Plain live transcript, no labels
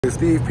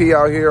Steve P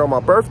out here on my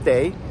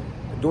birthday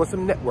doing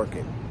some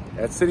networking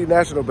at City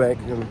National Bank.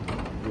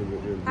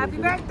 Happy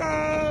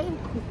birthday!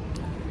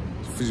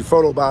 You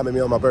photobombing me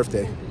on my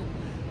birthday.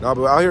 No,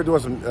 but out here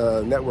doing some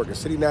networking.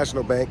 City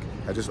National Bank,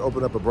 I just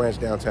opened up a branch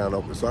downtown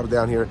Oakland. So I was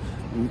down here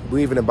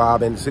weaving and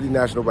bobbing. City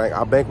National Bank,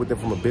 I bank with them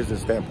from a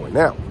business standpoint.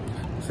 Now,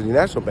 City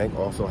National Bank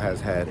also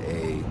has had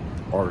a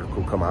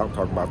article come out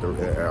talking about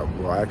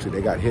well, actually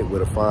they got hit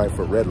with a fine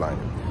for redlining.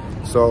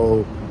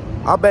 So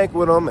I bank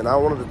with them, and I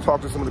wanted to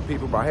talk to some of the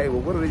people about, hey, well,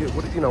 what are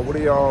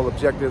y'all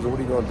objectives, and what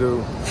are you gonna do?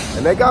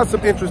 And they got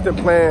some interesting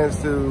plans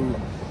to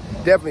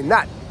definitely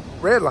not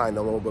redline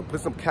no more, but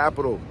put some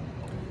capital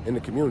in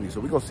the community. So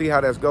we're gonna see how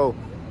that's gonna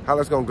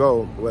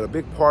go. But a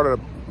big part of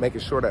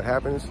making sure that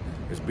happens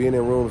is being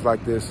in rooms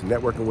like this,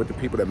 networking with the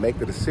people that make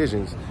the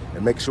decisions,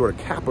 and make sure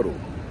the capital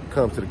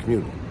comes to the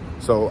community.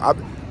 So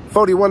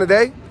 41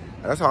 today.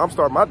 And that's how I'm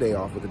starting my day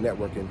off with the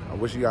networking. I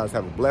wish you guys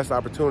have a blessed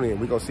opportunity,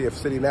 and we're gonna see if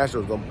City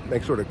National is gonna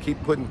make sure to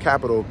keep putting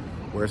capital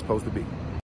where it's supposed to be.